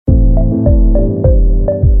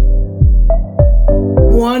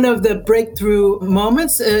one of the breakthrough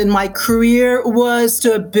moments in my career was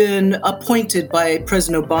to have been appointed by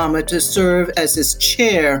President Obama to serve as his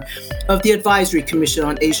chair of the Advisory Commission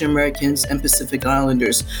on Asian Americans and Pacific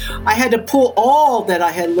Islanders. I had to pull all that I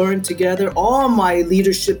had learned together, all my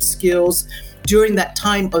leadership skills during that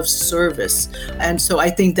time of service. And so I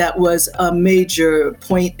think that was a major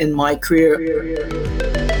point in my career.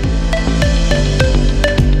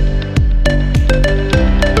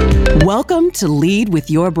 Welcome to Lead with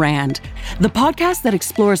Your Brand, the podcast that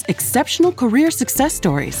explores exceptional career success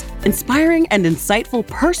stories, inspiring and insightful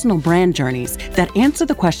personal brand journeys that answer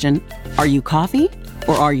the question, are you coffee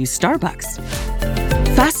or are you Starbucks?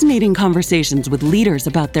 Fascinating conversations with leaders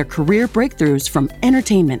about their career breakthroughs from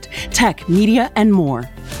entertainment, tech, media, and more.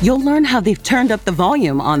 You'll learn how they've turned up the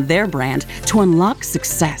volume on their brand to unlock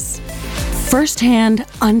success. Firsthand,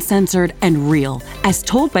 uncensored, and real, as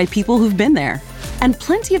told by people who've been there. And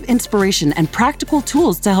plenty of inspiration and practical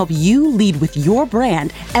tools to help you lead with your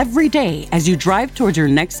brand every day as you drive towards your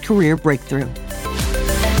next career breakthrough.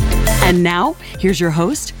 And now, here's your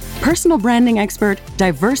host, personal branding expert,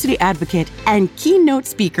 diversity advocate, and keynote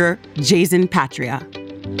speaker, Jason Patria.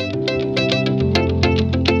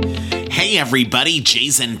 Hey everybody,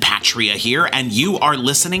 Jason Patria here, and you are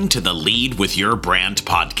listening to the Lead with Your Brand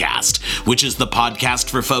podcast, which is the podcast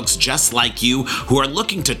for folks just like you who are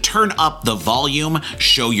looking to turn up the volume,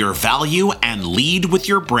 show your value, and lead with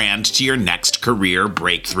your brand to your next career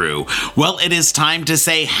breakthrough. Well, it is time to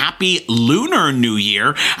say Happy Lunar New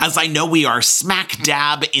Year, as I know we are smack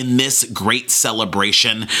dab in this great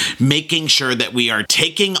celebration, making sure that we are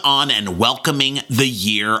taking on and welcoming the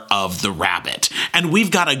year of the rabbit. And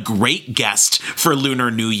we've got a great guest for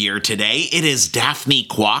Lunar New Year today. It is Daphne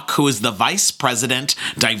Kwok, who is the Vice President,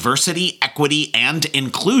 Diversity, Equity, and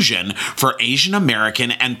Inclusion for Asian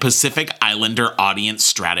American and Pacific Islander Audience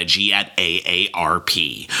Strategy at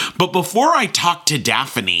AARP. But before I talk to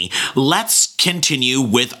Daphne, let's continue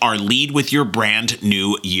with our Lead with Your Brand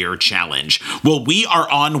New Year Challenge. Well, we are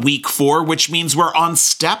on week 4, which means we're on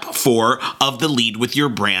step 4 of the Lead with Your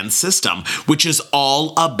Brand system, which is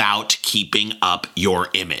all about keeping up your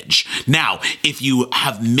image. Now, if you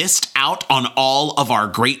have missed out on all of our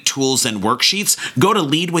great tools and worksheets, go to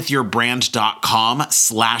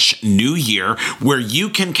leadwithyourbrand.com/New Year, where you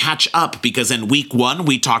can catch up, because in week 1,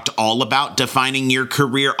 we talked all about defining your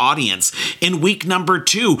career audience. In week number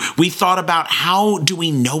 2, we thought about how do we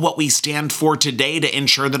know what we stand for today to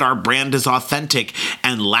ensure that our brand is authentic.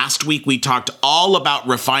 And last week, we talked all about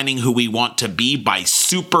refining who we want to be by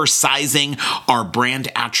supersizing our brand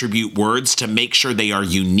attribute words to make sure they are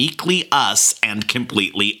uniquely us and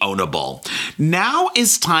completely ownable. Now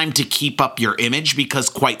is time to keep up your image, because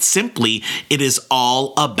quite simply, it is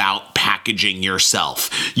all about packaging yourself.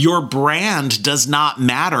 Your brand does not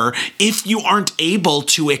matter if you aren't able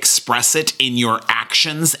to express it in your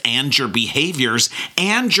actions and your behaviors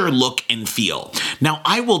and your look and feel. Now,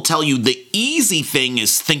 I will tell you, the easy thing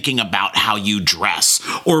is thinking about how you dress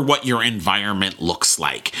or what your environment looks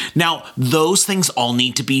like. Now, those things all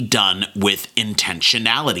need to be done with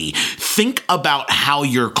intentionality. Think about how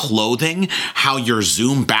your clothing, how your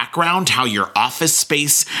Zoom background, how your office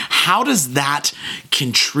space, how does that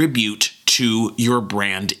contribute to your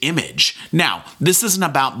brand image? Now, this isn't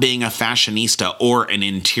about being a fashionista or an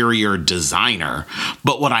interior designer,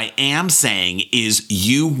 but what I am saying is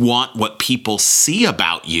you want what people see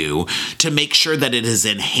about you to make sure that it is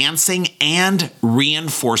enhancing and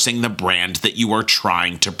reinforcing the brand that you are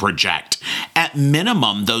trying to project. At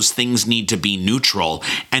minimum, those things need to be neutral,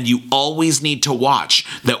 and you always need to watch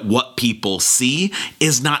that what people see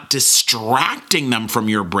is not distracting them from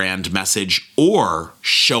your brand message or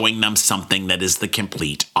showing them something that is the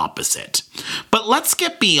complete opposite. But let's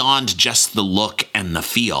get beyond just the look and the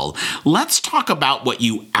feel. Let's talk about what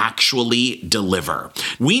you actually deliver.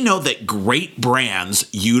 We know that great brands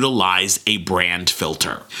utilize a brand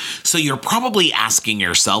filter. So you're probably asking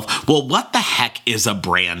yourself, well, what the heck is a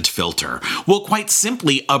brand filter? Well, quite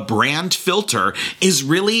simply, a brand filter is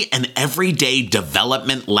really an everyday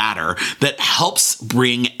development ladder that helps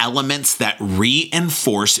bring elements that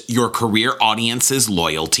reinforce your career audience's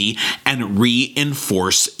loyalty and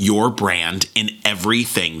reinforce your brand in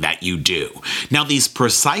everything that you do. Now, these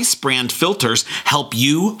precise brand filters help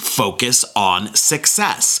you focus on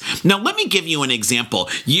success. Now, let me give you an example.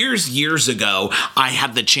 Years ago, I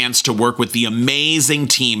had the chance to work with the amazing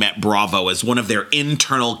team at Bravo as one of their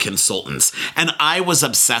internal consultants, and I was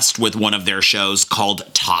obsessed with one of their shows called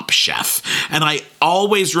Top Chef. And I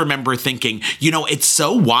always remember thinking, it's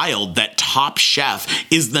so wild that Top Chef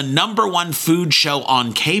is the #1 food show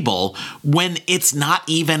on cable, when it's not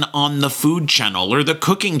even on the Food Channel or the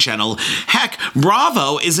Cooking Channel. Heck,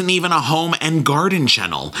 Bravo isn't even a home and garden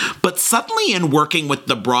channel. But suddenly, in working with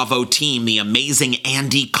the Bravo team, the amazing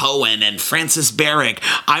Andy Cohen and Francis Barrick,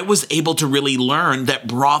 I was able to really learn that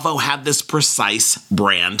Bravo had this precise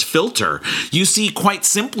brand filter. You see, quite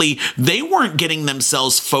simply, they weren't getting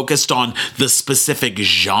themselves focused on the specific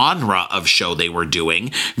genre of show they were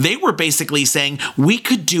doing. They were basically saying, we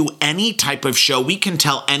could do any type of show, we can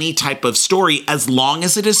tell any type of story as long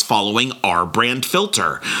as it is following our brand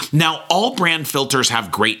filter. Now, all brand filters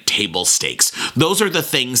have great table stakes. Those are the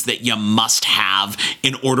things that you must have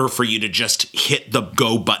in order for you to just hit the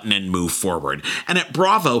go button and move forward. And at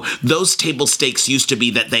Bravo, those table stakes used to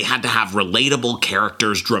be that they had to have relatable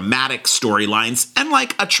characters, dramatic storylines, and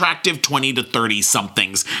like attractive 20 to 30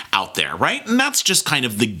 somethings out there, right? And that's just kind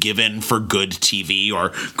of the given for good TV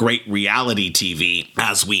or great reality TV,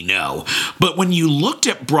 as we know. But when you looked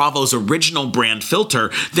at Bravo's original brand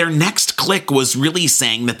filter, their next click was really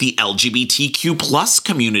saying that the LGBTQ plus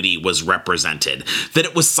community was represented, that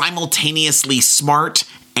it was simultaneously smart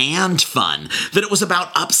and fun, that it was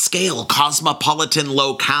about upscale, cosmopolitan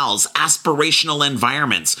locales, aspirational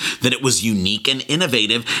environments, that it was unique and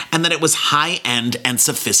innovative, and that it was high-end and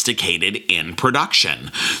sophisticated in production.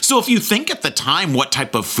 So if you think at the time what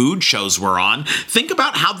type of food shows were on, think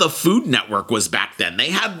about how the Food Network was back then.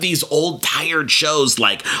 They had these old tired shows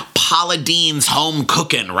like Paula Deen's Home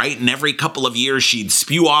Cookin', right? And every couple of years she'd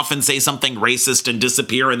spew off and say something racist and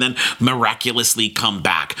disappear and then miraculously come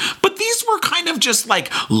back. But these were kind of just like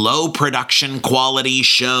low production quality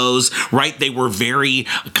shows, right? They were very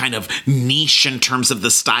kind of niche in terms of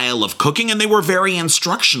the style of cooking, and they were very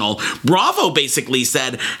instructional. Bravo basically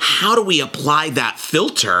said, how do we apply that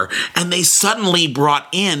filter? And they suddenly brought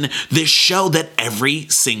in this show that every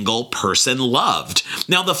single person loved.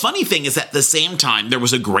 Now, the funny thing is, at the same time, there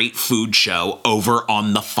was a great food show over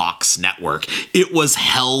on the Fox network. It was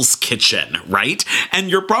Hell's Kitchen, right?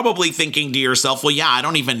 And you're probably thinking to yourself, well, yeah, I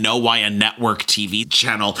don't even know why a network TV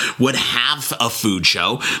channel would have a food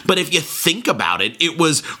show. But if you think about it, it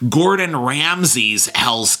was Gordon Ramsay's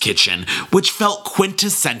Hell's Kitchen, which felt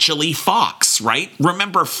quintessentially Fox, right?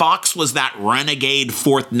 Remember, Fox was that renegade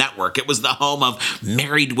fourth network. It was the home of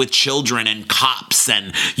Married with Children and Cops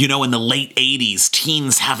and, you know, in the late 80s,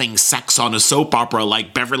 teens having sex on a soap opera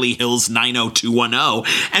like Beverly Hills 90210.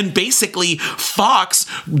 And basically, Fox,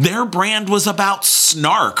 their brand was about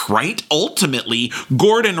snark, right? Ultimately,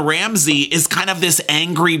 Gordon Ramsay is kind of this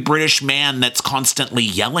angry British man that's constantly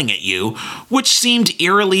yelling at you, which seemed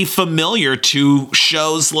eerily familiar to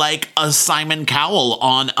shows like a Simon Cowell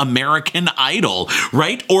on American Idol,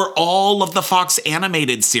 right? Or all of the Fox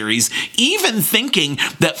animated series, even thinking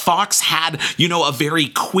that Fox had, you know, a very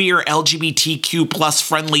queer LGBTQ plus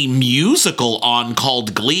friendly musical on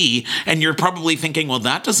called Glee. And you're probably thinking, well,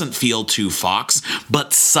 that doesn't feel too Fox.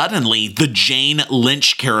 But suddenly the Jane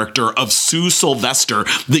Lynch character of Sue Sylvester,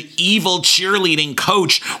 the evil cheerleading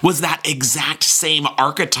coach, was that exact same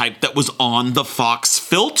archetype that was on the Fox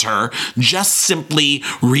filter, just simply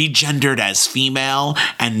regendered as female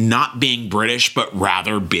and not being British, but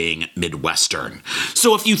rather being Midwestern.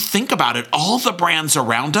 So if you think about it, all the brands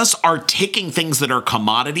around us are taking things that are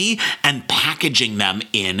commodity and packaging them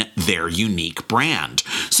in their unique brand.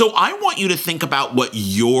 So I want you to think about what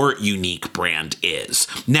your unique brand is.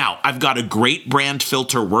 Now, I've got a great brand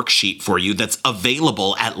filter worksheet for you that's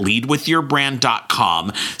available at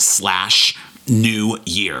leadwithyourbrand.com/new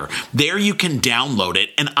year. There you can download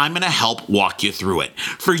it, and I'm going to help walk you through it.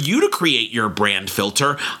 For you to create your brand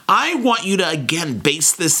filter, I want you to, again,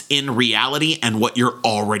 base this in reality and what you're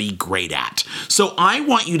already great at. So I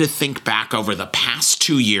want you to think back over the past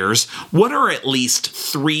 2 years. What are at least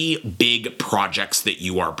 3 big projects that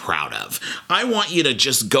you are proud of? I want you to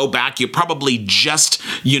just go back. You probably just,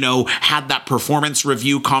 had that performance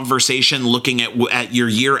review conversation looking at your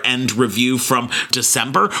year-end review from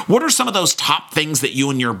December. What are some of those top things that you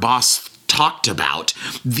and your boss talked about?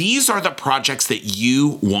 These are the projects that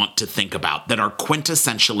you want to think about that are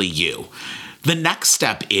quintessentially you. The next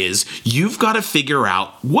step is you've got to figure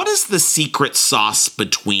out what is the secret sauce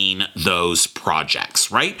between those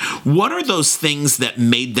projects, right? What are those things that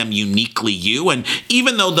made them uniquely you? And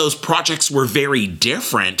even though those projects were very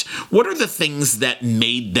different, what are the things that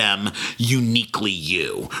made them uniquely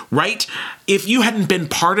you, right? If you hadn't been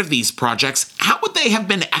part of these projects, how would they have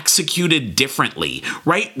been executed differently,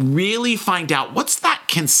 right? Really find out what's that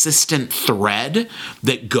consistent thread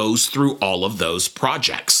that goes through all of those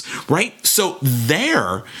projects, right? So So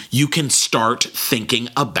there you can start thinking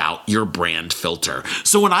about your brand filter.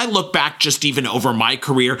 So when I look back just even over my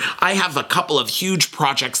career, I have a couple of huge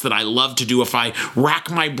projects that I love to do. If I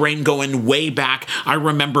rack my brain going way back, I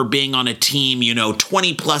remember being on a team,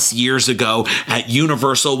 20 plus years ago at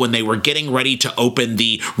Universal when they were getting ready to open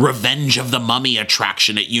the Revenge of the Mummy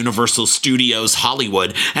attraction at Universal Studios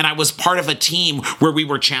Hollywood. And I was part of a team where we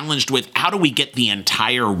were challenged with how do we get the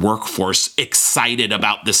entire workforce excited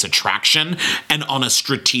about this attraction and on a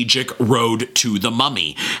strategic road to the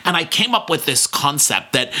Mummy. And I came up with this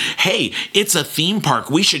concept that, hey, it's a theme park.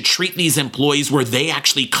 We should treat these employees where they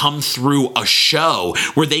actually come through a show,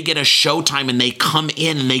 where they get a showtime and they come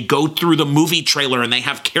in and they go through the movie trailer and they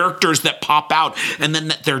have characters that pop out, and then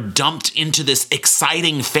that they're dumped into this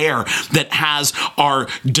exciting fair that has our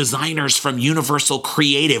designers from Universal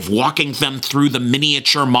Creative walking them through the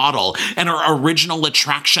miniature model. And our original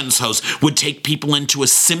attractions host would take people into a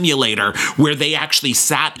simulator where they actually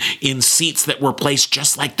sat in seats that were placed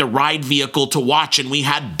just like the ride vehicle to watch. And we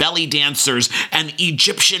had belly dancers and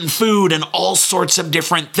Egyptian food and all sorts of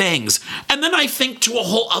different things. And then I think to a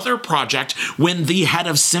whole other project when the head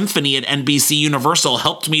of Symphony at NBC Universal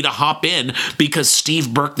helped me to hop in because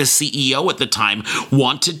Steve Burke, the CEO at the time,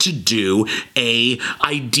 wanted to do a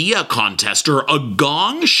idea contest or a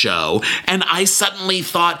gong show. And I suddenly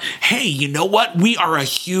thought, hey, you know what? We are a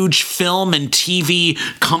huge film and TV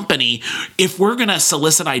company. If we're going to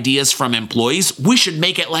solicit ideas from employees, we should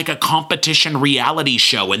make it like a competition reality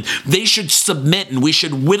show, and they should submit, and we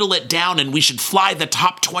should whittle it down, and we should fly the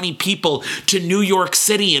top 20 people to New York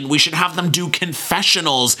City, and we should have them do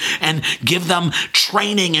confessionals and give them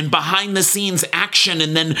training and behind the scenes action,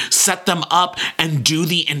 and then set them up and do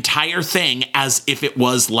the entire thing as if it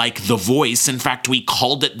was like The Voice. In fact, we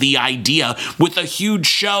called it The Idea, with a huge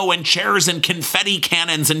show and chairs and confetti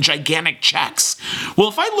cannons and gigantic checks. Well,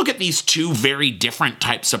 if I look at these two very different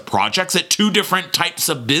types of projects at two different types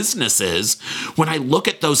of businesses, when I look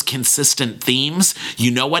at those consistent themes,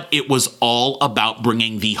 you know what? It was all about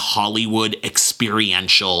bringing the Hollywood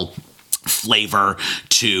experiential flavor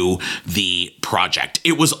to the project.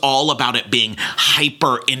 It was all about it being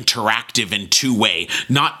hyper interactive and two-way,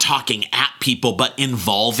 not talking at people, but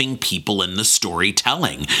involving people in the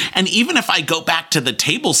storytelling. And even if I go back to the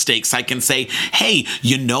table stakes, I can say, hey,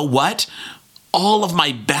 you know what? All of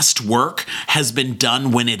my best work has been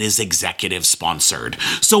done when it is executive sponsored.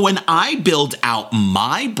 So when I build out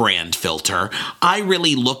my brand filter, I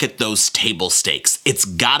really look at those table stakes. It's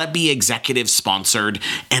gotta be executive sponsored,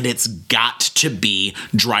 and it's got to be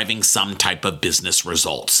driving some type of business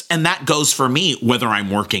results. And that goes for me, whether I'm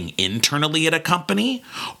working internally at a company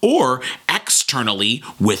or externally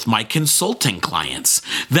with my consulting clients.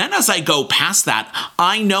 Then as I go past that,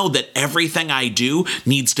 I know that everything I do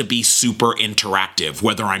needs to be super interactive,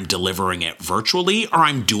 whether I'm delivering it virtually or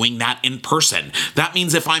I'm doing that in person. That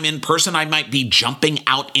means if I'm in person, I might be jumping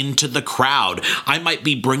out into the crowd. I might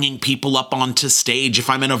be bringing people up onto stage.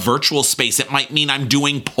 If I'm in a virtual space, it might mean I'm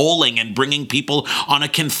doing polling and bringing people on a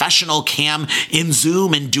confessional cam in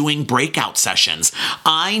Zoom and doing breakout sessions.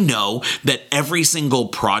 I know that every single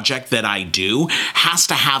project that I do has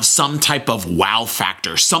to have some type of wow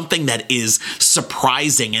factor, something that is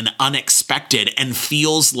surprising and unexpected and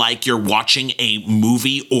feels like you're watching a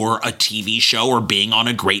movie or a TV show or being on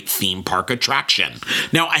a great theme park attraction.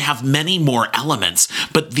 Now, I have many more elements,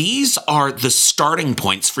 but these are the starting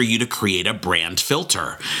points for you to create a brand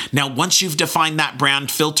filter. Now, once you've defined that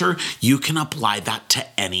brand filter, you can apply that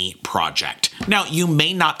to any project. Now, you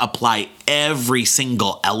may not apply every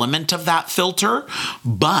single element of that filter,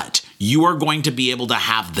 but you are going to be able to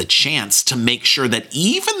have the chance to make sure that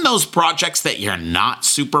even those projects that you're not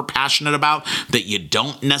super passionate about, that you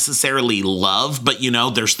don't necessarily love, but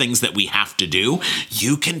there's things that we have to do,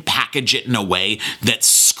 you can package it in a way that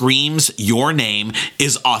screams your name,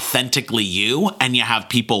 is authentically you, and you have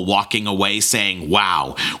people walking away saying,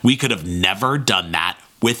 wow, we could have never done that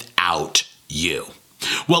without you.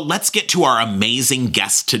 Well, let's get to our amazing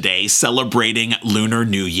guest today celebrating Lunar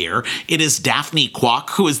New Year. It is Daphne Kwok,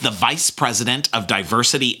 who is the Vice President of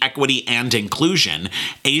Diversity, Equity, and Inclusion,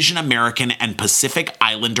 Asian American and Pacific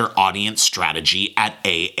Islander Audience Strategy at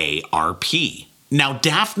AARP. Now,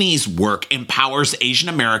 Daphne's work empowers Asian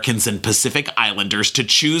Americans and Pacific Islanders to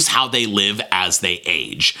choose how they live as they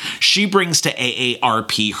age. She brings to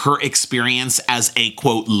AARP her experience as a,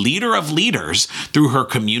 quote, leader of leaders through her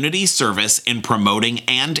community service in promoting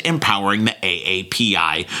and empowering the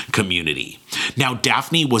AAPI community. Now,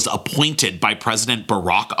 Daphne was appointed by President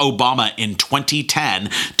Barack Obama in 2010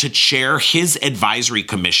 to chair his advisory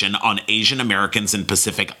commission on Asian Americans and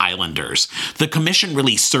Pacific Islanders. The commission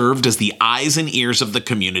really served as the eyes and ears of the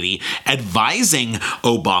community, advising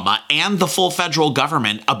Obama and the full federal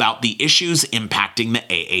government about the issues impacting the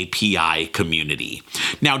AAPI community.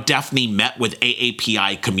 Now, Daphne met with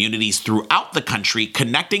AAPI communities throughout the country,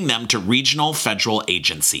 connecting them to regional federal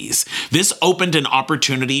agencies. This opened an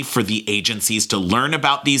opportunity for the agencies to learn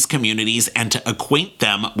about these communities and to acquaint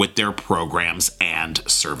them with their programs and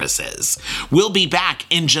services. We'll be back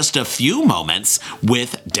in just a few moments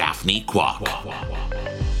with Daphne Kwok.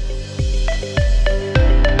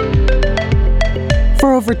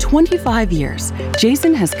 For over 25 years,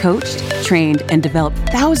 Jason has coached, trained, and developed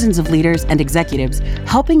thousands of leaders and executives,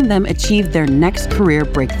 helping them achieve their next career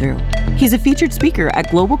breakthrough. He's a featured speaker at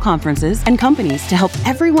global conferences and companies to help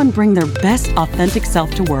everyone bring their best authentic self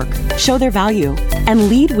to work, show their value, and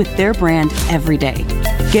lead with their brand every day.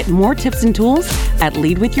 Get more tips and tools at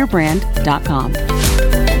leadwithyourbrand.com.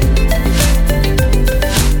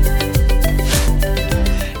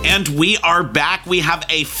 And we are back. We have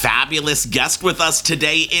a fabulous guest with us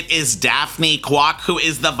today. It is Daphne Kwok, who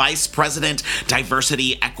is the Vice President,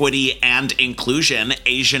 Diversity, Equity, and Inclusion,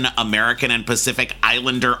 Asian American and Pacific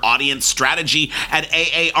Islander Audience Strategy at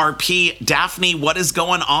AARP. Daphne, what is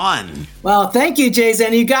going on? Well, thank you,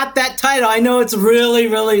 Jason. You got that title. I know it's a really,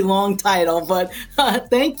 really long title, but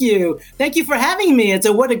thank you. Thank you for having me.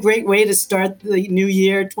 What a great way to start the new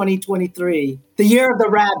year, 2023. The year of the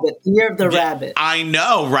rabbit. The year of the rabbit. I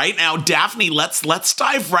know, right? Now, Daphne, let's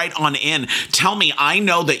dive right on in. Tell me, I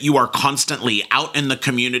know that you are constantly out in the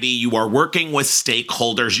community. You are working with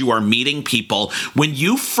stakeholders. You are meeting people. When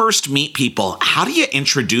you first meet people, how do you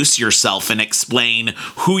introduce yourself and explain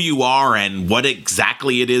who you are and what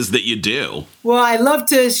exactly it is that you do? Well, I love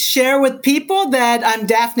to share with people that I'm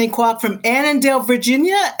Daphne Kwok from Annandale,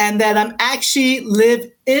 Virginia, and that I'm actually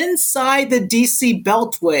live inside the DC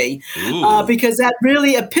Beltway, because that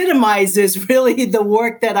really epitomizes really the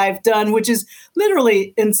work that I've done, which is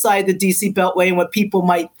literally inside the DC Beltway and what people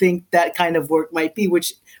might think that kind of work might be,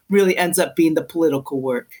 which really ends up being the political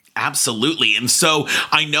work. Absolutely. And so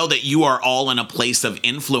I know that you are all in a place of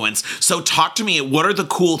influence. So talk to me, what are the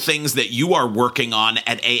cool things that you are working on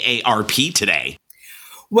at AARP today?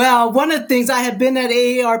 Well, one of the things, I have been at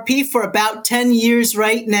AARP for about 10 years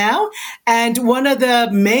right now. And one of the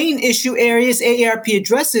main issue areas AARP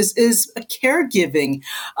addresses is caregiving.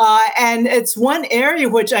 And it's one area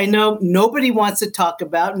which I know nobody wants to talk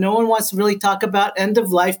about. No one wants to really talk about end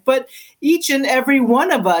of life, but each and every one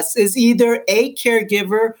of us is either a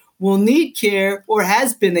caregiver, will need care, or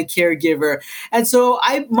has been a caregiver. And so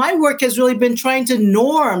my work has really been trying to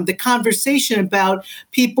norm the conversation about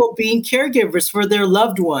people being caregivers for their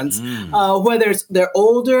loved ones, whether they're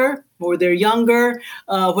older or they're younger,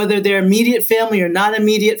 whether they're immediate family or not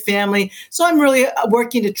immediate family. So I'm really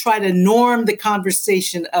working to try to norm the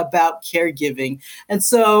conversation about caregiving. And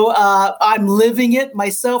so I'm living it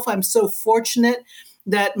myself. I'm so fortunate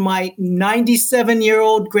that my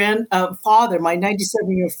 97-year-old father, my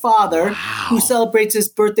 97-year-old father, who celebrates his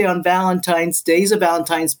birthday on Valentine's Day, he's a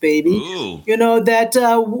Valentine's baby,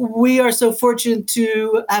 that we are so fortunate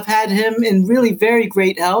to have had him in really very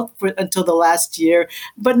great health until the last year.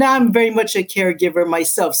 But now I'm very much a caregiver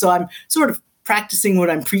myself. So I'm sort of practicing what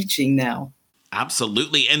I'm preaching now.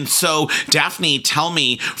 Absolutely. And so, Daphne, tell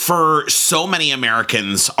me, for so many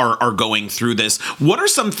Americans are going through this, what are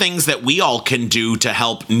some things that we all can do to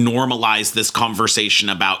help normalize this conversation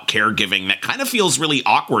about caregiving that kind of feels really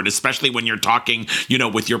awkward, especially when you're talking,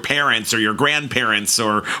 with your parents or your grandparents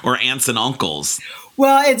or aunts and uncles?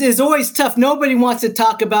 Well, it is always tough. Nobody wants to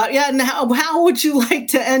talk about, and how would you like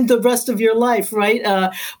to end the rest of your life, right?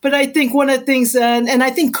 But I think one of the things, and I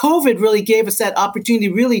think COVID really gave us that opportunity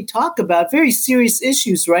to really talk about very serious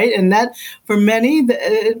issues, right? And that, for many,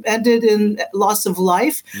 ended in loss of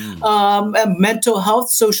life, mental health,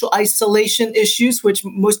 social isolation issues, which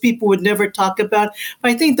most people would never talk about.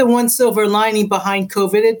 But I think the one silver lining behind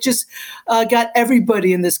COVID, it just got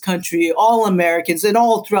everybody in this country, all Americans and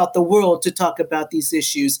all throughout the world, to talk about these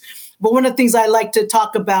issues. But one of the things I like to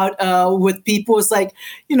talk about with people is like,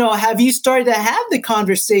 have you started to have the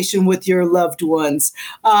conversation with your loved ones?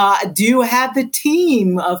 Do you have the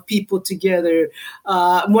team of people together?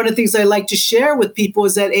 One of the things I like to share with people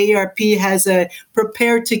is that AARP has a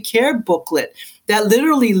Prepare to Care booklet that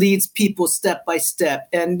literally leads people step by step.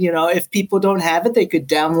 And, if people don't have it, they could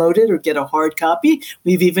download it or get a hard copy.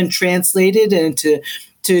 We've even translated it into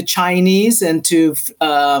Chinese and to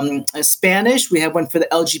Spanish. We have one for the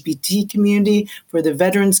LGBT LGBT community, for the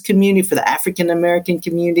veterans community, for the African American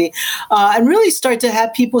community, and really start to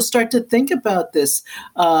have people start to think about this.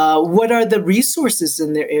 What are the resources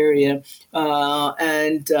in their area?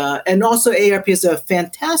 And also AARP is a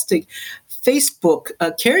fantastic Facebook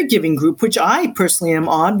caregiving group, which I personally am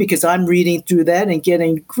on because I'm reading through that and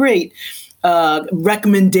getting great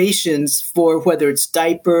recommendations for whether it's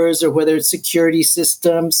diapers or whether it's security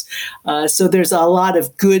systems. So there's a lot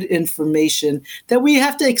of good information that we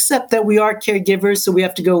have to accept that we are caregivers. So we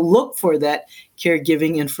have to go look for that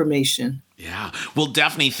caregiving information. Yeah. Well,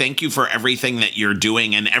 Daphne, thank you for everything that you're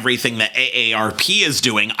doing and everything that AARP is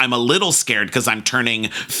doing. I'm a little scared because I'm turning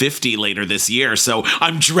 50 later this year, so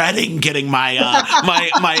I'm dreading getting my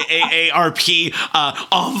my AARP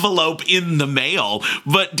envelope in the mail.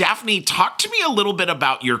 But Daphne, talk to me a little bit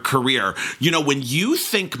about your career. You know, when you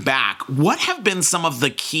think back, what have been some of the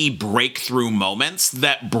key breakthrough moments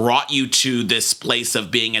that brought you to this place of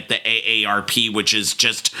being at the AARP, which is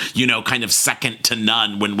just, you know, kind of second to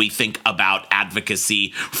none when we think about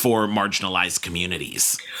advocacy for marginalized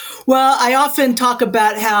communities? Well, I often talk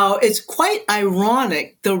about how it's quite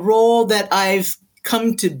ironic, the role that I've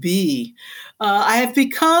come to be. I have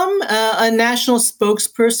become a national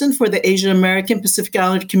spokesperson for the Asian American Pacific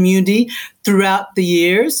Islander community throughout the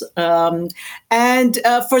years. And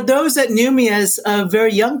for those that knew me as a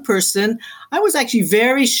very young person, I was actually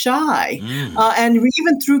very shy. And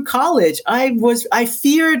even through college, I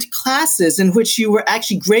feared classes in which you were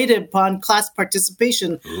actually graded upon class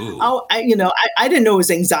participation. I didn't know it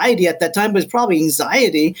was anxiety at that time, but it's probably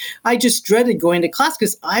anxiety. I just dreaded going to class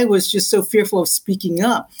because I was just so fearful of speaking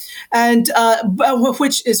up. And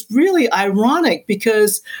which is really ironic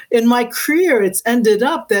because in my career, it's ended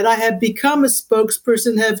up that I have become a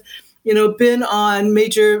spokesperson, have been on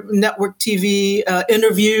major network TV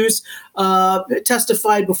interviews,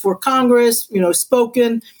 testified before Congress,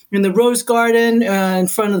 spoken in the Rose Garden in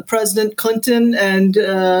front of President Clinton and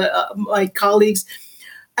my colleagues.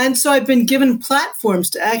 And so I've been given platforms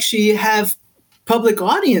to actually have public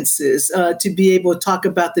audiences to be able to talk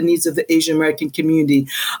about the needs of the Asian American community.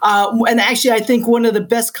 And actually, I think one of the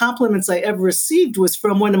best compliments I ever received was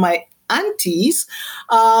from one of my aunties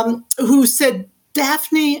who said,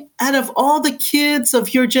 "Daphne, out of all the kids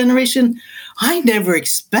of your generation, I never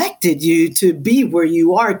expected you to be where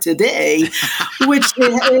you are today," which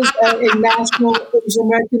is a national Asian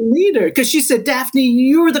American leader. Because she said, "Daphne,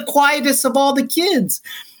 you're the quietest of all the kids."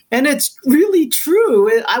 And it's really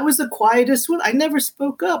true. I was the quietest one. I never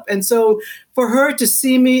spoke up. And so for her to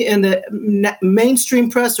see me in the mainstream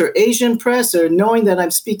press or Asian press, or knowing that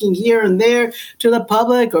I'm speaking here and there to the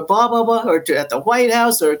public or blah, blah, blah, or at the White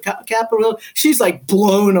House or Capitol Hill, she's like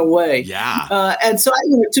blown away. Yeah. And so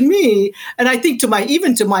to me, and I think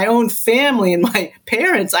even to my own family and my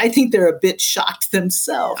parents, I think they're a bit shocked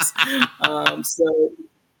themselves. So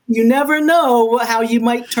you never know how you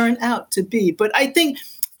might turn out to be. But I think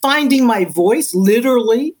finding my voice,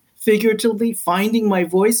 literally, figuratively, finding my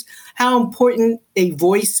voice, how important a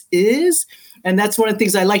voice is. And that's one of the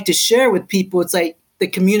things I like to share with people. It's like the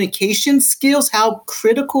communication skills, how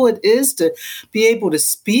critical it is to be able to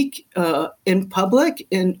speak in public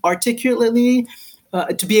and articulately,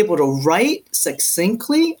 to be able to write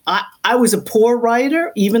succinctly. I was a poor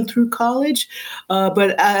writer, even through college.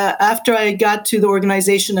 But after I got to the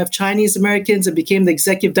Organization of Chinese Americans and became the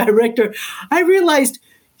executive director, I realized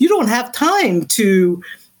you don't have time to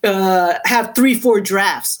have 3-4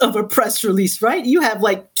 drafts of a press release, right? You have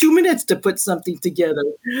like 2 minutes to put something together.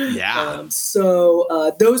 Yeah. So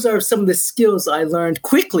those are some of the skills I learned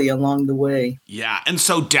quickly along the way. Yeah. And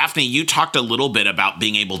so, Daphne, you talked a little bit about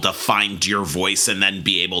being able to find your voice and then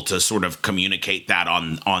be able to sort of communicate that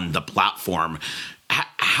on the platform.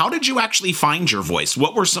 How did you actually find your voice?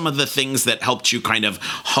 What were some of the things that helped you kind of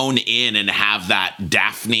hone in and have that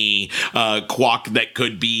Daphne Kwok that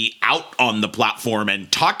could be out on the platform and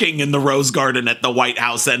talking in the Rose Garden at the White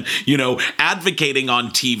House and, advocating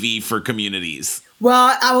on TV for communities?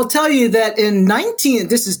 Well, I will tell you that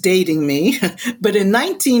this is dating me, but in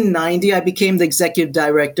 1990, I became the executive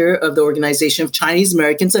director of the Organization of Chinese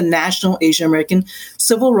Americans, a national Asian American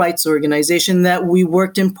civil rights organization that we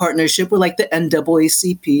worked in partnership with, like the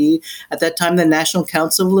NAACP, at that time, the National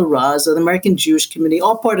Council of La Raza, the American Jewish Committee,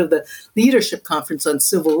 all part of the Leadership Conference on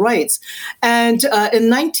Civil Rights. And in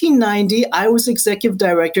 1990, I was executive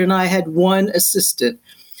director and I had one assistant.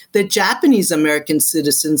 The Japanese American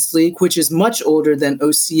Citizens League, which is much older than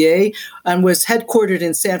OCA and was headquartered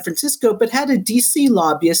in San Francisco, but had a DC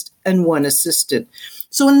lobbyist and one assistant.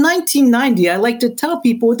 So in 1990, I like to tell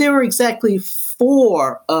people there were exactly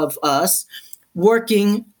 4 of us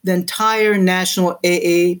working the entire national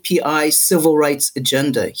AAPI civil rights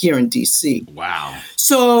agenda here in DC. Wow.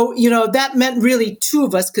 So, that meant really two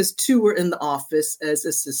of us, because two were in the office as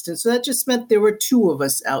assistants. So that just meant there were two of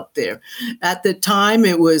us out there. At the time,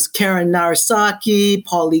 it was Karen Narasaki,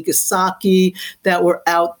 Paul Igasaki that were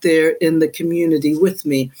out there in the community with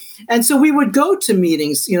me. And so we would go to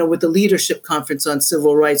meetings, with the Leadership Conference on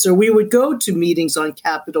Civil Rights, or we would go to meetings on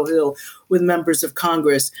Capitol Hill with members of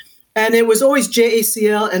Congress. And it was always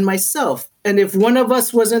JACL and myself. And if one of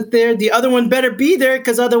us wasn't there, the other one better be there,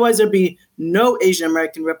 because otherwise there'd be no Asian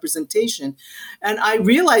American representation. And I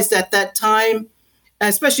realized at that time,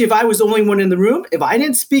 especially if I was the only one in the room, if I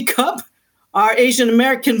didn't speak up, our Asian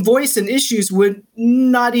American voice and issues would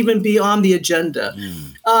not even be on the agenda.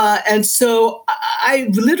 And so I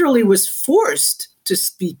literally was forced to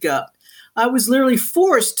speak up. I was literally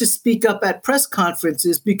forced to speak up at press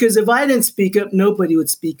conferences, because if I didn't speak up, nobody would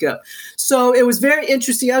speak up. So it was very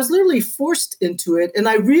interesting. I was literally forced into it. And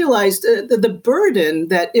I realized the burden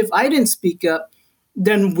that if I didn't speak up,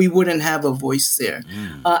 then we wouldn't have a voice there.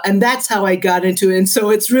 And that's how I got into it. And so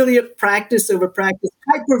it's really a practice over practice.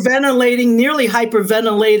 Nearly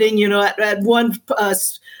hyperventilating, at one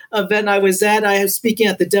event I was speaking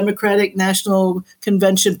at the Democratic National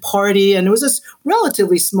Convention Party, and it was this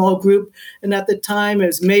relatively small group. And at the time, it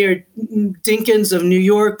was Mayor Dinkins of New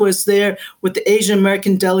York was there with the Asian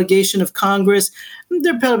American delegation of Congress.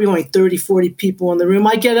 There are probably only 30, 40 people in the room.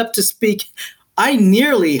 I get up to speak. I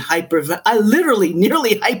literally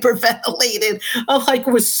hyperventilated. I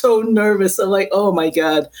was so nervous. I'm like, oh my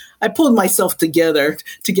God. I pulled myself together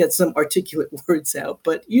to get some articulate words out,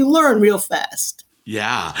 but you learn real fast.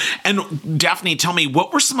 Yeah. And Daphne, tell me,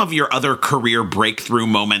 what were some of your other career breakthrough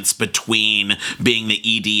moments between being the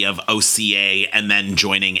ED of OCA and then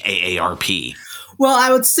joining AARP? Well,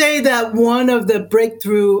 I would say that one of the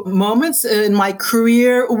breakthrough moments in my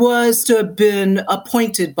career was to have been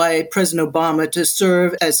appointed by President Obama to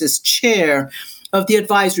serve as his chair of the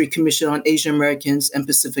Advisory Commission on Asian Americans and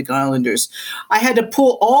Pacific Islanders. I had to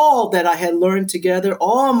pull all that I had learned together,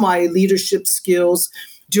 all my leadership skills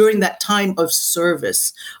during that time of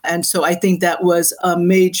service. And so I think that was a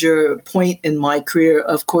major point in my career.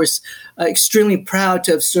 Of course, extremely proud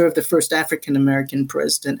to have served the first African-American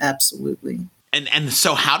president. Absolutely. And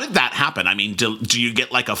so how did that happen? I mean, do you get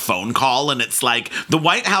like a phone call and it's like the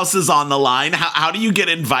White House is on the line? How do you get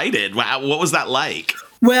invited? What was that like?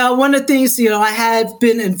 Well, one of the things, I had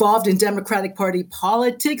been involved in Democratic Party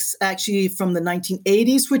politics actually from the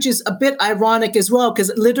 1980s, which is a bit ironic as well,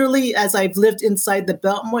 because literally as I've lived inside the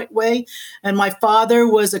Beltway, and my father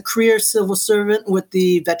was a career civil servant with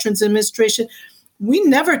the Veterans Administration, we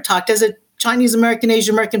never talked as a Chinese American,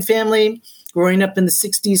 Asian American family growing up in the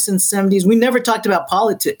 60s and 70s. We never talked about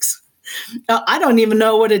politics. I don't even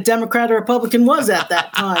know what a Democrat or Republican was at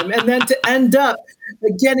that time. And then to end up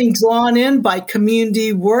getting drawn in by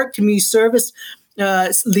community work, community service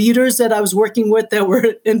leaders that I was working with that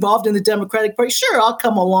were involved in the Democratic Party. Sure, I'll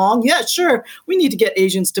come along. Yeah, sure. We need to get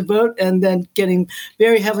Asians to vote, and then getting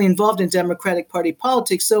very heavily involved in Democratic Party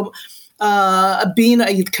politics. So being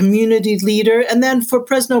a community leader. And then for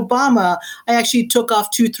President Obama, I actually took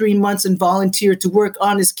off 2-3 months and volunteered to work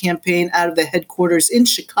on his campaign out of the headquarters in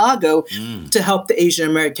Chicago to help the Asian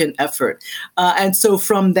American effort. And so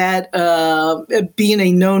from that, being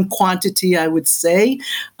a known quantity, I would say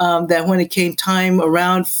that when it came time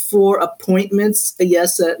around for appointments,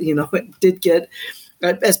 yes, it did get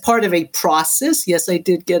as part of a process, yes, I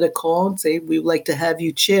did get a call and say, we would like to have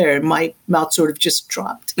you chair. My mouth sort of just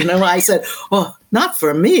dropped. I said, oh, not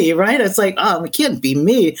for me, right? It's like, oh, it can't be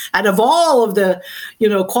me. Out of all of the,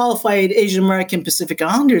 qualified Asian American Pacific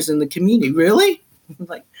Islanders in the community, really?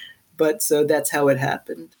 But so that's how it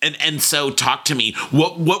happened. And so talk to me,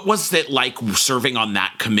 what was it like serving on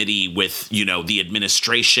that committee with, the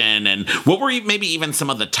administration, and what were maybe even some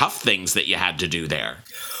of the tough things that you had to do there?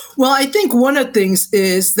 Well, I think one of the things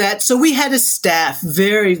is that, so we had a staff,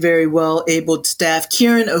 very, very well-abled staff.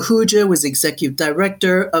 Kieran Ahuja was executive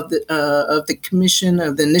director of the commission,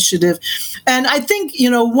 of the initiative. And I think,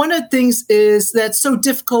 one of the things is that's so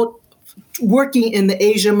difficult working in the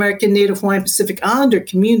Asian American, Native Hawaiian, Pacific Islander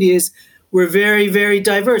communities. We're very, very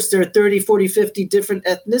diverse. There are 30, 40, 50 different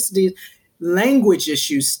ethnicities. Language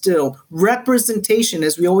issues still. Representation,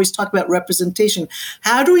 as we always talk about representation.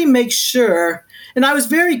 How do we make sure... And I was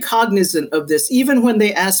very cognizant of this. Even when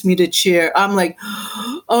they asked me to chair, I'm like,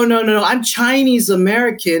 oh, no, I'm Chinese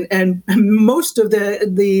American. And most of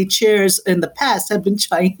the chairs in the past have been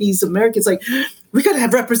Chinese Americans. Like, we got to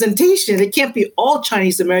have representation. It can't be all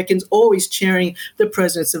Chinese Americans always chairing the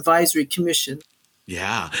President's Advisory Commission.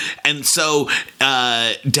 Yeah. And so,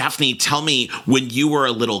 Daphne, tell me, when you were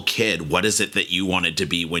a little kid, what is it that you wanted to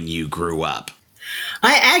be when you grew up?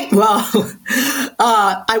 I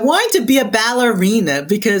wanted to be a ballerina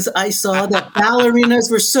because I saw that ballerinas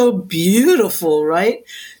were so beautiful, right?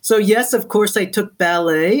 So yes, of course, I took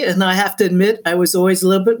ballet, and I have to admit, I was always a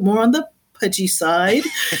little bit more on the pudgy side.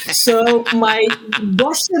 So my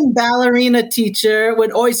Russian ballerina teacher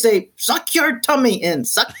would always say, "Suck your tummy in,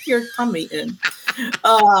 suck your tummy in."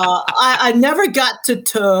 I never got to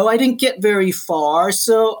toe. I didn't get very far.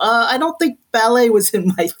 So I don't think ballet was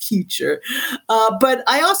in my future. But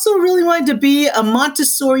I also really wanted to be a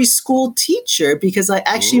Montessori school teacher because I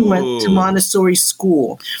actually went to Montessori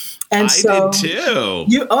school. And I did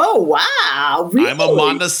too. Oh, wow. Really? I'm a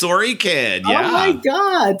Montessori kid. Yeah. Oh, my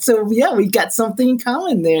God. So, yeah, we got something in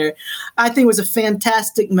common there. I think it was a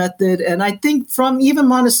fantastic method. And I think from even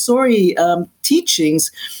Montessori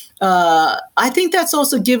teachings, I think that's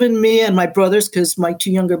also given me and my brothers, because my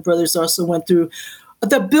two younger brothers also went through,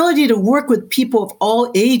 the ability to work with people of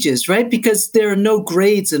all ages, right? Because there are no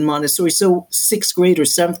grades in Montessori, so 6th grade or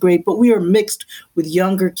 7th grade, but we are mixed with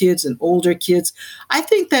younger kids and older kids. I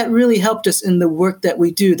think that really helped us in the work that we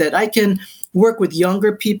do, that I can work with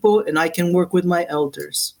younger people and I can work with my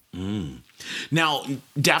elders. Now,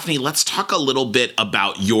 Daphne, let's talk a little bit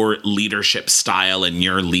about your leadership style and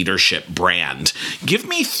your leadership brand. Give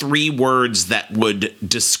me 3 words that would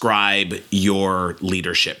describe your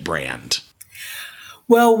leadership brand.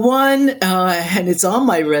 Well, one, and it's on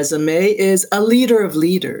my resume, is a leader of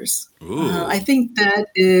leaders. I think that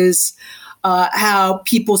is how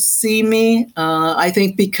people see me. I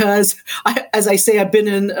think because, as I say, I've been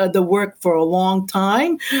in the work for a long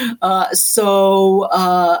time. So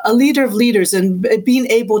a leader of leaders and being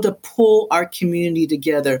able to pull our community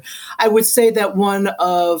together. I would say that one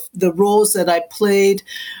of the roles that I played,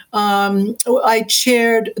 I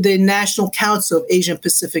chaired the National Council of Asian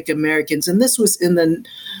Pacific Americans, and this was in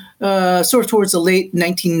the sort of towards the late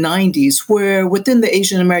 1990s, where within the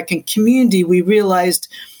Asian American community, we realized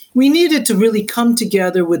we needed to really come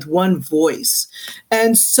together with one voice.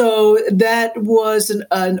 And so that was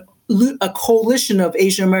a coalition of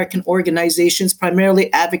Asian American organizations,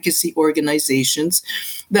 primarily advocacy organizations,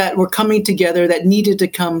 that were coming together, that needed to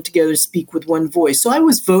come together to speak with one voice. So I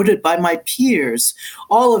was voted by my peers,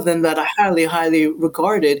 all of them that I highly, highly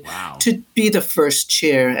regarded, to be the first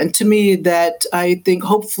chair. And to me, that I think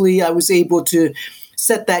hopefully I was able to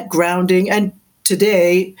set that grounding. And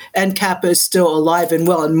today, NCAPA is still alive and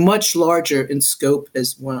well and much larger in scope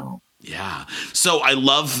as well. Yeah. So I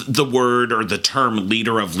love the word or the term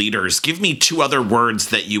leader of leaders. Give me 2 other words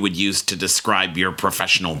that you would use to describe your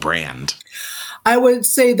professional brand. I would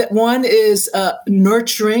say that one is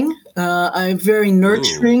nurturing. I'm very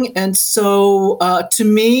nurturing. Ooh. And so to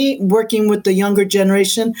me, working with the younger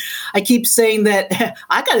generation, I keep saying that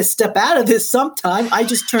I got to step out of this sometime. I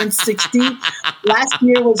just turned 60. Last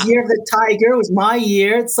year was Year of the Tiger. It was my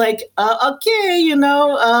year. It's like, okay,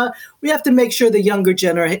 we have to make sure the younger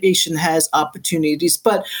generation has opportunities.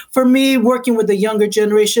 But for me, working with the younger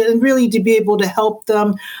generation and really to be able to help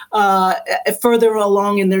them further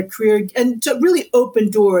along in their career and to really open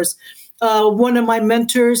doors. One of my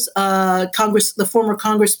mentors, the former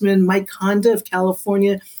Congressman Mike Honda of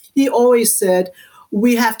California, he always said,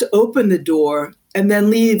 we have to open the door and then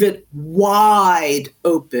leave it wide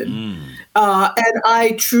open. And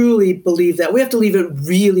I truly believe that. We have to leave it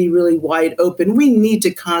really, really wide open. We need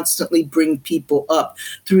to constantly bring people up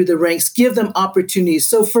through the ranks, give them opportunities.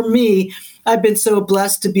 So for me, I've been so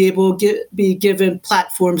blessed to be able to be given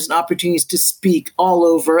platforms and opportunities to speak all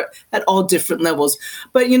over at all different levels.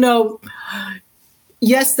 But,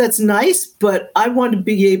 yes, that's nice, but I want to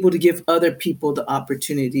be able to give other people the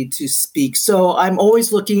opportunity to speak. So I'm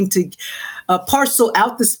always looking to parcel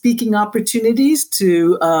out the speaking opportunities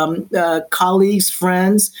to colleagues,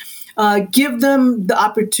 friends, give them the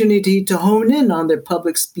opportunity to hone in on their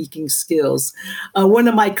public speaking skills. One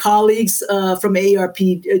of my colleagues from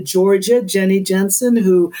AARP Georgia, Jenny Jensen,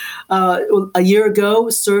 who a year ago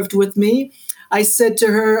served with me, I said to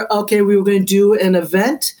her, okay, we were going to do an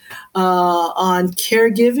event on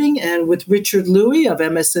caregiving and with Richard Louie of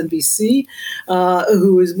MSNBC,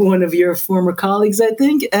 who is one of your former colleagues, I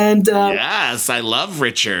think. And yes, I love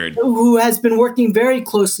Richard. Who has been working very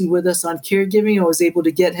closely with us on caregiving. I was able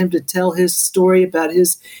to get him to tell his story about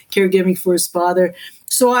his caregiving for his father.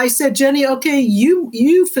 So I said, Jenny, okay,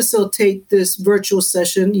 you facilitate this virtual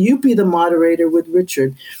session. You be the moderator with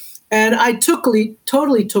Richard. And I totally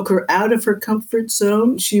took her out of her comfort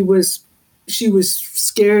zone. She was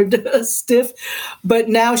scared stiff, but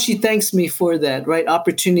now she thanks me for that, right?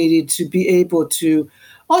 Opportunity to be able to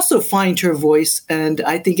also find her voice. And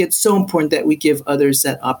I think it's so important that we give others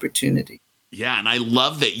that opportunity. Yeah, and I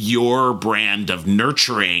love that your brand of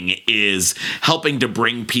nurturing is helping to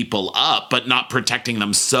bring people up, but not protecting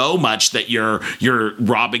them so much that you're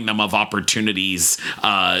robbing them of opportunities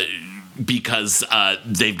because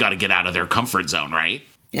they've got to get out of their comfort zone, right?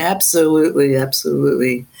 Absolutely,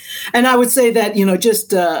 absolutely. And I would say that, just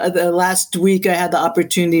the last week I had the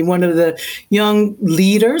opportunity, one of the young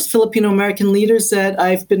leaders, Filipino-American leaders that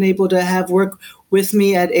I've been able to have work with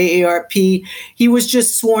me at AARP, he was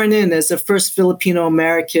just sworn in as the first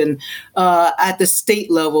Filipino-American at the state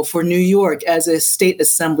level for New York as a state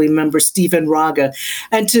assembly member, Stephen Raga.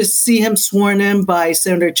 And to see him sworn in by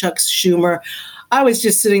Senator Chuck Schumer, I was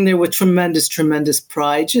just sitting there with tremendous, tremendous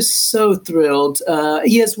pride, just so thrilled.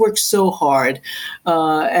 He has worked so hard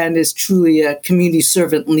and is truly a community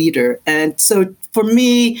servant leader. And so for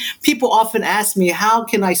me, people often ask me, how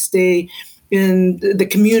can I stay in the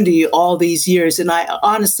community all these years? And I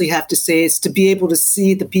honestly have to say it's to be able to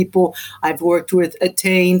see the people I've worked with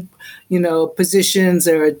attain, positions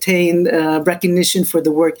or attain recognition for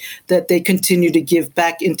the work that they continue to give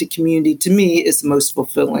back into community, to me, is most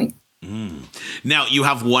fulfilling. Now, you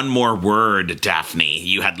have one more word, Daphne.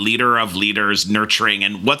 You had leader of leaders, nurturing,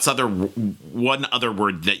 and what's one other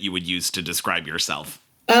word that you would use to describe yourself?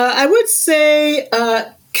 I would say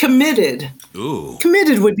committed. Ooh.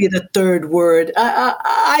 Committed would be the third word.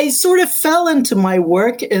 I sort of fell into my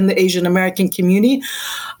work in the Asian American community.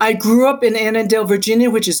 I grew up in Annandale, Virginia,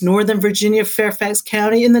 which is Northern Virginia, Fairfax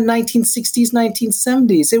County, in the 1960s,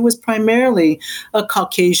 1970s. It was primarily a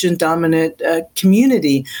Caucasian-dominant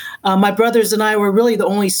community. My brothers and I were really the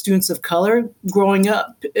only students of color growing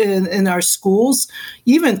up in our schools,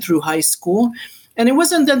 even through high school. And it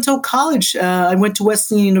wasn't until college, I went to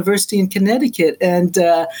Wesleyan University in Connecticut, and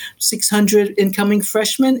 600 incoming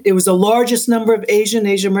freshmen. It was the largest number of Asian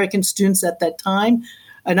American students at that time.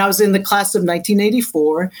 And I was in the class of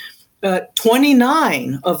 1984.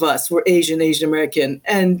 29 of us were Asian American.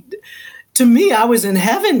 And to me, I was in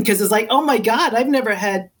heaven because it's like, oh my God, I've never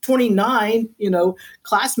had 29,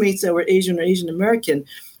 classmates that were Asian or Asian American.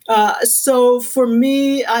 So for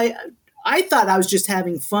me, I thought I was just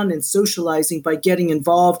having fun and socializing by getting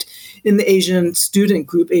involved in the Asian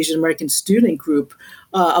American student group.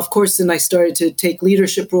 Of course, then I started to take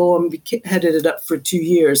leadership role and headed it up for 2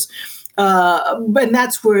 years. And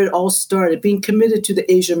that's where it all started, being committed to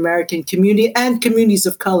the Asian American community and communities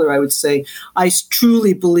of color, I would say. I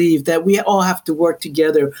truly believe that we all have to work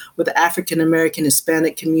together with the African American,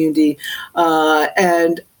 Hispanic community.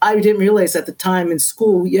 And I didn't realize at the time in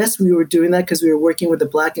school, yes, we were doing that because we were working with the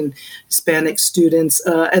Black and Hispanic students,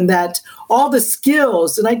 and that all the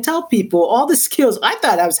skills, and I tell people, all the skills, I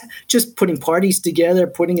thought I was just putting parties together,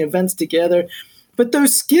 putting events together. But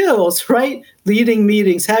those skills, right? Leading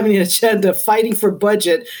meetings, having an agenda, fighting for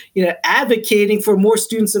budget, advocating for more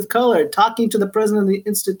students of color, talking to the president of the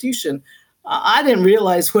institution. I didn't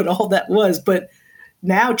realize what all that was, but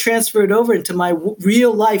now transferred over into my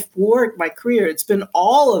real life work, my career, it's been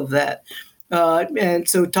all of that. And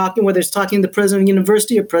so whether it's talking to the president of the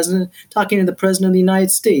university or talking to the president of the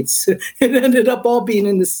United States, it ended up all being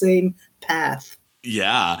in the same path.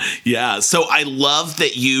 Yeah. So I love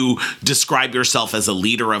that you describe yourself as a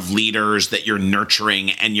leader of leaders, that you're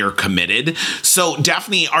nurturing and you're committed. So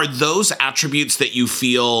Daphne, are those attributes that you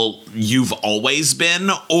feel you've always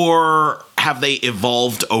been, or have they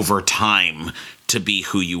evolved over time to be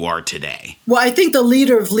who you are today? Well, I think the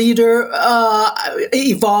leader of leader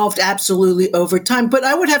evolved absolutely over time. But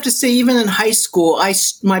I would have to say, even in high school,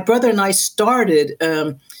 my brother and I started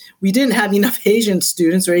we didn't have enough Asian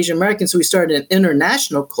students or Asian Americans, so we started an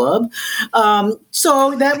international club.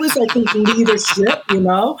 So that was, I think, leadership,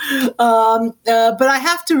 But I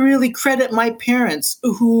have to really credit my parents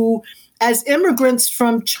who, as immigrants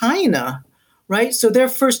from China, right? So they're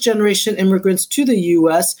first generation immigrants to the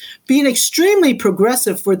U.S., being extremely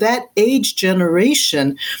progressive for that age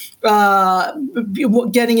generation,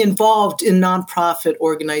 getting involved in nonprofit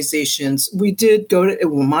organizations. We did go to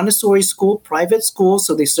Montessori school, private school,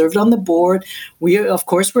 so they served on the board. We, of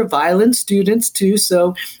course, were violin students too,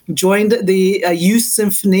 so joined the youth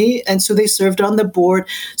symphony, and so they served on the board.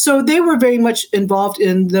 So they were very much involved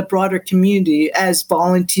in the broader community as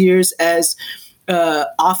volunteers, as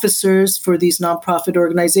officers for these nonprofit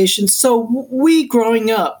organizations. So we,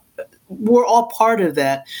 growing up, we're all part of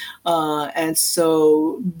that. And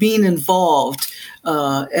so being involved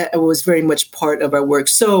was very much part of our work.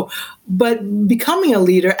 So, but becoming a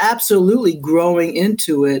leader, absolutely growing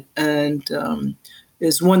into it, and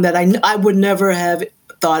is one that I would never have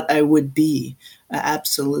thought I would be.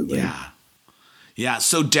 Absolutely. Yeah.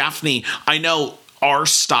 So Daphne, I know our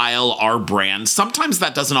style, our brand, sometimes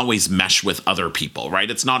that doesn't always mesh with other people,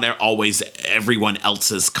 right? It's not always everyone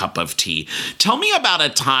else's cup of tea. Tell me about a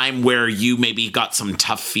time where you maybe got some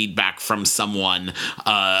tough feedback from someone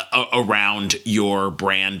around your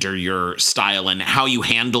brand or your style, and how you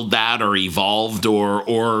handled that or evolved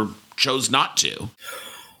or chose not to.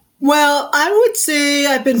 Well, I would say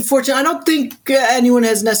I've been fortunate. I don't think anyone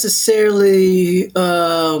has necessarily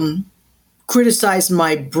criticized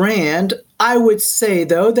my brand. I would say,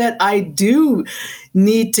 though, that I do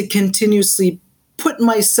need to continuously put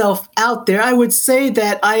myself out there. I would say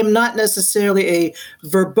that I am not necessarily a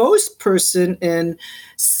verbose person in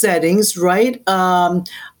settings, right? I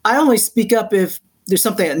only speak up if there's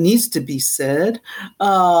something that needs to be said.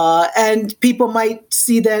 And people might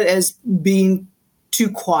see that as being too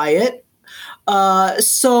quiet.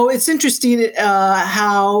 So it's interesting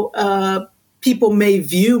how people may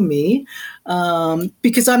view me,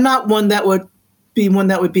 because I'm not one that would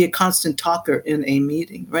be a constant talker in a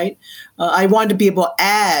meeting, right? I want to be able to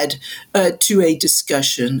add to a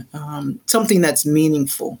discussion, something that's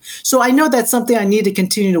meaningful. So I know that's something I need to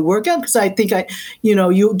continue to work on, because I think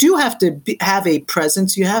you do have to have a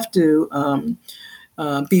presence. You have to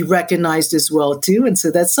be recognized as well too, and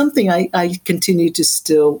so that's something I continue to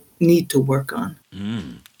still need to work on.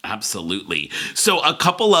 Absolutely. So a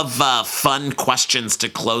couple of fun questions to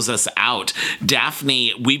close us out.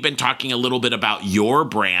 Daphne, we've been talking a little bit about your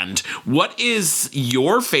brand. What is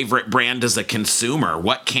your favorite brand as a consumer?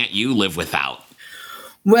 What can't you live without?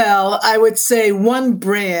 Well, I would say one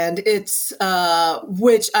brand, it's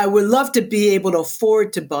which I would love to be able to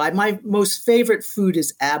afford to buy. My most favorite food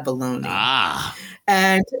is abalone.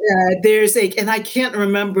 And and I can't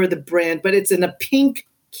remember the brand, but it's in a pink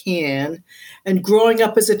can. And growing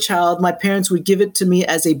up as a child, my parents would give it to me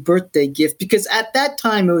as a birthday gift, because at that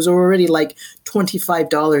time it was already like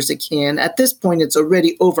 $25 a can. At this point, it's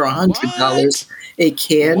already over $100 a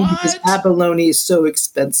can because abalone is so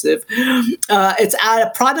expensive. It's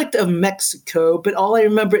a product of Mexico, but all I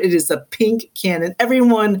remember, it is a pink can. And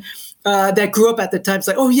everyone that grew up at the time is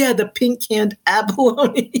like, oh yeah, the pink canned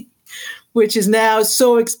abalone, which is now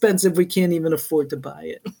so expensive we can't even afford to buy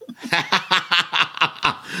it.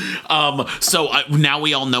 So now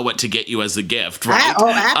we all know what to get you as a gift, right? Oh,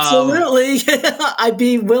 absolutely. I'd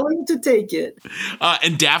be willing to take it.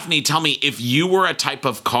 And Daphne, tell me, if you were a type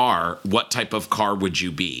of car, what type of car would you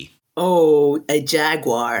be? Oh, a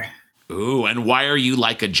Jaguar. Ooh, and why are you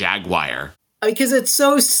like a Jaguar? Because it's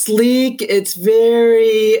so sleek. It's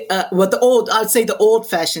very, I'd say the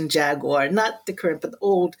old-fashioned Jaguar, not the current, but the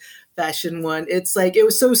old-fashioned one. It's like, it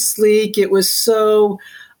was so sleek. It was so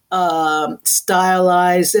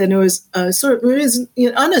stylized, and it was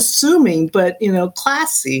unassuming, but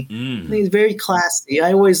classy. I think it's very classy.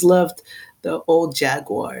 I always loved the old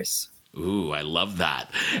Jaguars. Ooh, I love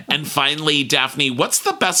that. And finally, Daphne, what's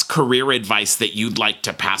the best career advice that you'd like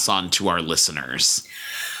to pass on to our listeners?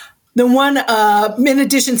 The one, in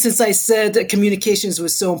addition, since I said that communications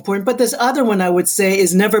was so important, but this other one I would say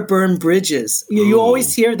is never burn bridges. You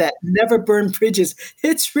always hear that, never burn bridges.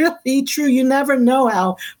 It's really true. You never know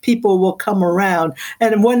how people will come around.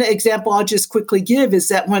 And one example I'll just quickly give is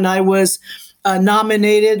that when I was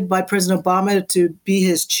nominated by President Obama to be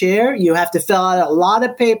his chair, you have to fill out a lot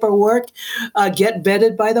of paperwork, get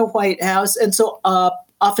vetted by the White House. And so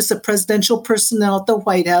Office of Presidential Personnel at the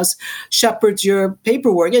White House shepherds your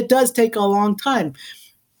paperwork. It does take a long time.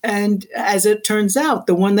 And as it turns out,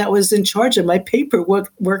 the one that was in charge of my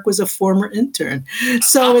paperwork was a former intern.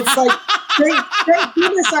 So it's like, thank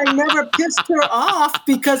goodness I never pissed her off,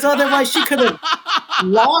 because otherwise she could have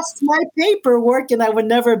lost my paperwork and I would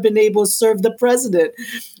never have been able to serve the president.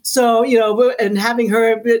 So, and having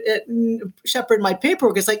her shepherd my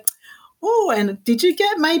paperwork, it's like, oh, and did you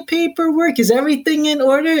get my paperwork? Is everything in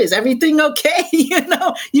order? Is everything okay?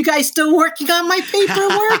 You guys still working on my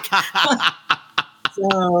paperwork?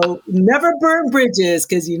 So never burn bridges,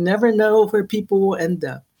 because you never know where people will end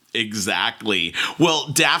up. Exactly. Well,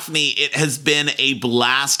 Daphne, it has been a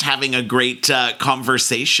blast having a great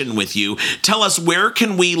conversation with you. Tell us, where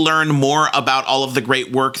can we learn more about all of the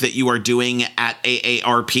great work that you are doing at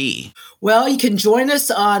AARP? Well, you can join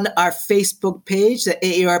us on our Facebook page, the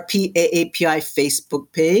AARP AAPI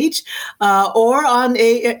Facebook page, or on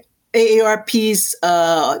AARP's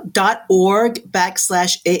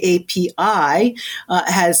 .org/AAPI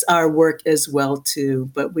has our work as well too.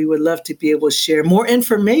 But we would love to be able to share more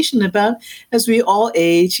information about, as we all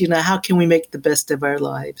age, how can we make the best of our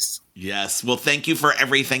lives? Yes. Well, thank you for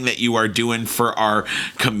everything that you are doing for our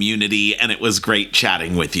community. And it was great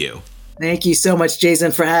chatting with you. Thank you so much,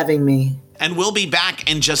 Jason, for having me. And we'll be back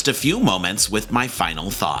in just a few moments with my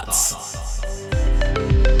final thoughts.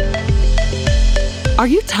 Are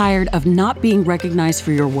you tired of not being recognized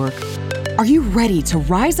for your work? Are you ready to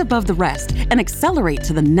rise above the rest and accelerate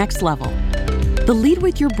to the next level? The Lead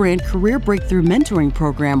with Your Brand Career Breakthrough Mentoring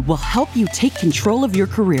Program will help you take control of your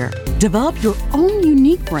career, develop your own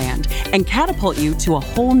unique brand, and catapult you to a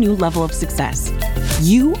whole new level of success.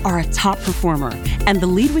 You are a top performer, and the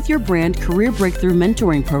Lead with Your Brand Career Breakthrough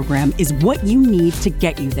Mentoring Program is what you need to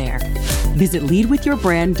get you there. Visit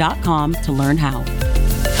leadwithyourbrand.com to learn how.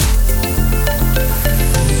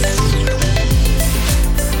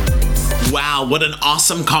 Wow, what an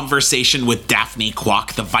awesome conversation with Daphne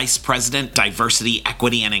Kwok, the Vice President, Diversity,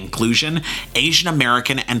 Equity, and Inclusion, Asian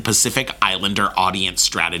American and Pacific Islander Audience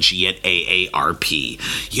Strategy at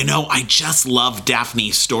AARP. You know, I just love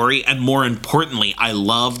Daphne's story, and more importantly, I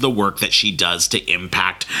love the work that she does to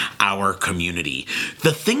impact our community.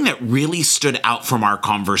 The thing that really stood out from our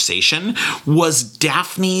conversation was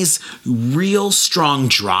Daphne's real strong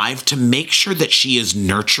drive to make sure that she is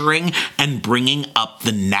nurturing and bringing up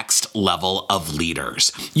the next level of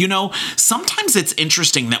leaders. You know, sometimes it's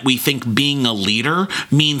interesting that we think being a leader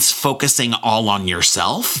means focusing all on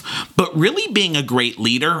yourself, but really being a great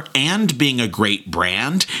leader and being a great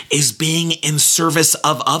brand is being in service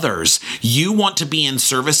of others. You want to be in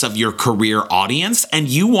service of your career audience, and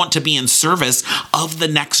you want to be in service of the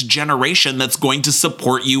next generation that's going to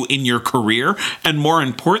support you in your career and, more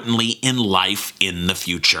importantly, in life in the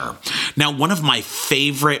future. Now, one of my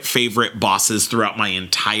favorite bosses throughout my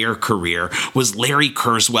entire career was Larry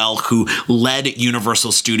Kurzweil, who led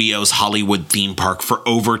Universal Studios Hollywood theme park for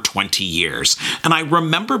over 20 years. And I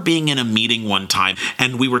remember being in a meeting one time,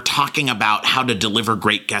 and we were talking about how to deliver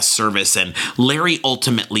great guest service, and Larry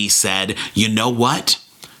ultimately said, you know what?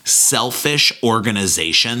 Selfish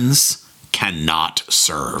organizations cannot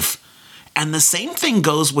serve. And the same thing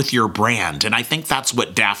goes with your brand, and I think that's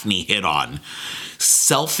what Daphne hit on.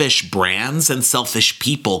 Selfish brands and selfish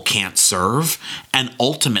people can't serve, and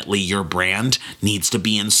ultimately your brand needs to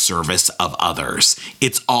be in service of others.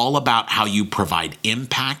 It's all about how you provide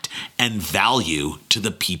impact and value to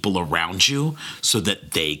the people around you so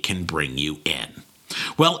that they can bring you in.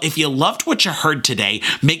 Well, if you loved what you heard today,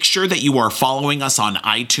 make sure that you are following us on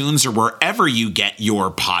iTunes or wherever you get your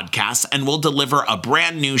podcasts, and we'll deliver a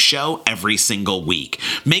brand new show every single week.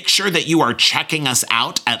 Make sure that you are checking us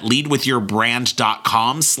out at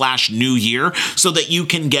leadwithyourbrand.com/new year so that you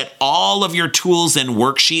can get all of your tools and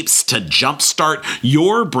worksheets to jumpstart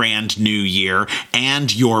your brand new year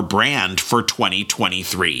and your brand for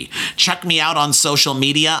 2023. Check me out on social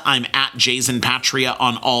media. I'm at Jason Patria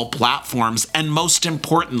on all platforms, and most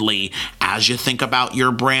importantly, as you think about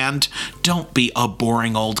your brand, don't be a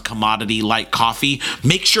boring old commodity like coffee.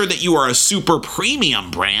 Make sure that you are a super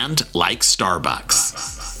premium brand like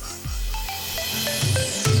Starbucks.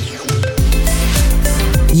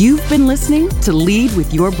 You've been listening to Lead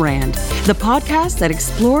with Your Brand, the podcast that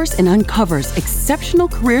explores and uncovers exceptional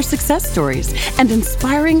career success stories and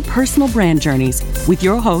inspiring personal brand journeys with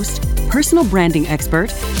your host, personal branding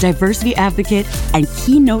expert, diversity advocate, and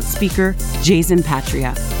keynote speaker, Jason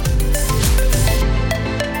Patria.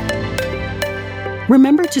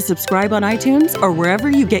 Remember to subscribe on iTunes or wherever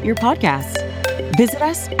you get your podcasts. Visit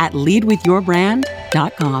us at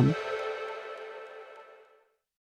leadwithyourbrand.com.